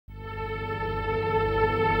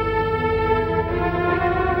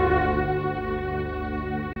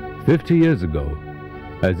50 years ago,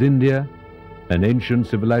 as India, an ancient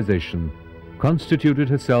civilization, constituted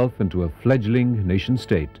herself into a fledgling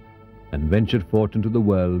nation-state and ventured forth into the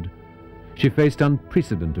world, she faced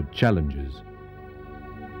unprecedented challenges.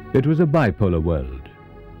 It was a bipolar world.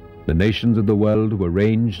 The nations of the world were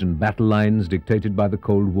ranged in battle lines dictated by the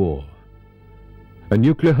Cold War. A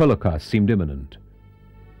nuclear holocaust seemed imminent.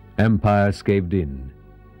 Empires caved in,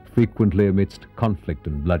 frequently amidst conflict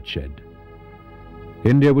and bloodshed.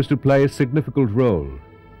 India was to play a significant role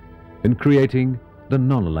in creating the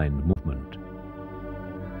non-aligned movement.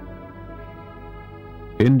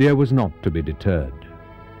 India was not to be deterred.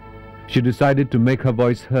 She decided to make her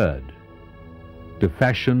voice heard, to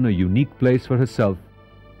fashion a unique place for herself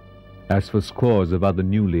as for scores of other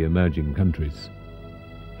newly emerging countries.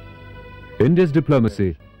 India's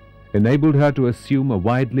diplomacy enabled her to assume a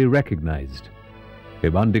widely recognized,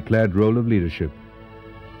 if undeclared, role of leadership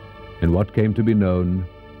in what came to be known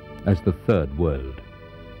as the Third World.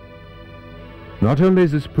 Not only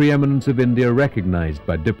is this preeminence of India recognized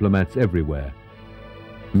by diplomats everywhere,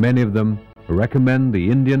 many of them recommend the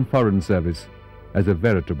Indian Foreign Service as a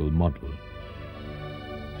veritable model.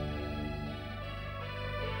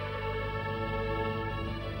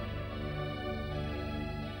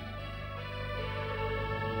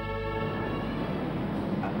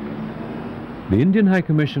 The Indian High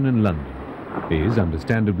Commission in London is,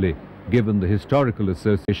 understandably, given the historical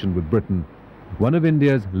association with Britain, one of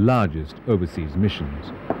India's largest overseas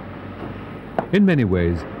missions. In many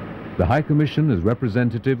ways, the High Commission is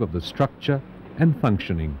representative of the structure and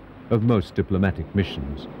functioning of most diplomatic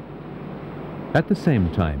missions. At the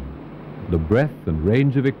same time, the breadth and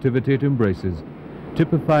range of activity it embraces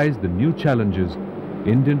typifies the new challenges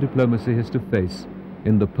Indian diplomacy has to face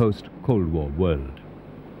in the post-Cold War world.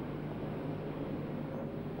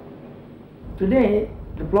 Today,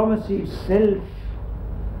 diplomacy itself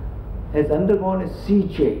has undergone a sea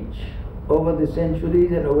change over the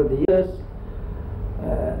centuries and over the years,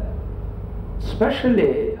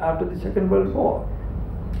 especially after the Second World War.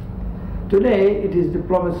 Today, it is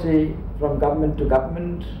diplomacy from government to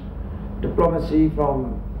government, diplomacy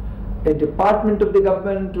from a department of the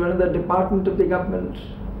government to another department of the government,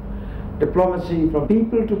 diplomacy from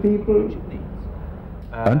people to people.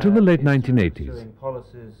 Until the late 1980s,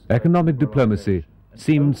 economic diplomacy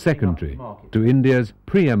seemed secondary to India's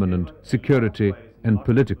preeminent security and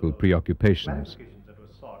political preoccupations.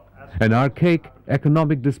 An archaic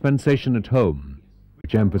economic dispensation at home,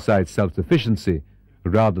 which emphasized self-sufficiency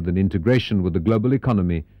rather than integration with the global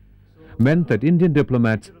economy, meant that Indian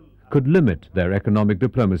diplomats could limit their economic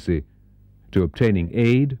diplomacy to obtaining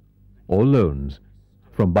aid or loans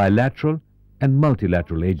from bilateral and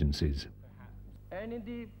multilateral agencies.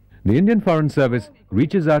 The Indian Foreign Service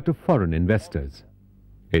reaches out to foreign investors.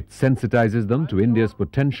 It sensitizes them to India's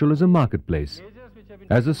potential as a marketplace,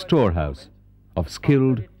 as a storehouse of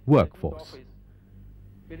skilled workforce.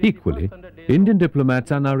 Equally, Indian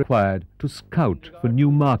diplomats are now required to scout for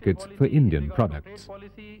new markets for Indian products.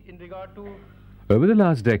 Over the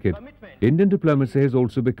last decade, Indian diplomacy has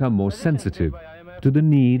also become more sensitive to the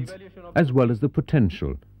needs as well as the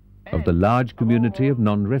potential of the large community of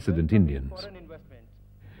non-resident Indians.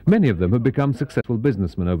 Many of them have become successful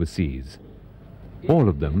businessmen overseas. All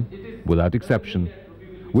of them, without exception,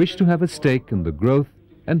 wish to have a stake in the growth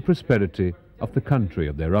and prosperity of the country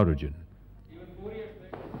of their origin.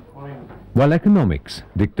 While economics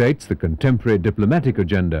dictates the contemporary diplomatic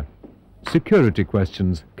agenda, security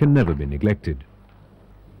questions can never be neglected.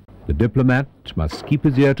 The diplomat must keep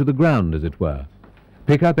his ear to the ground, as it were,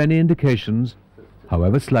 pick up any indications,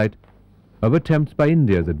 however slight, of attempts by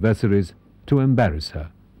India's adversaries to embarrass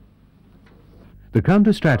her. The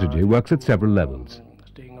counter-strategy works at several levels,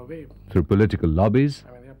 through political lobbies,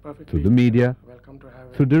 through the media,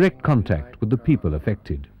 through direct contact with the people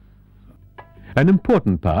affected. An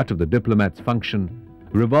important part of the diplomat's function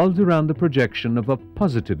revolves around the projection of a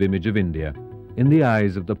positive image of India in the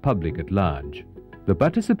eyes of the public at large. The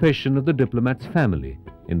participation of the diplomat's family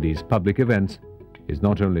in these public events is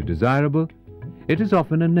not only desirable, it is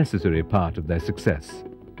often a necessary part of their success.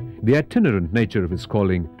 The itinerant nature of his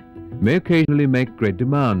calling may occasionally make great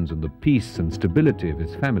demands on the peace and stability of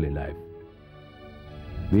his family life.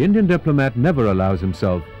 The Indian diplomat never allows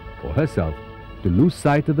himself or herself to lose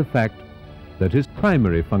sight of the fact that his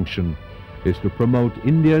primary function is to promote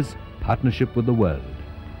India's partnership with the world,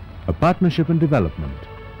 a partnership in development,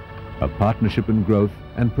 a partnership in growth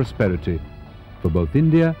and prosperity for both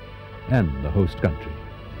India and the host country.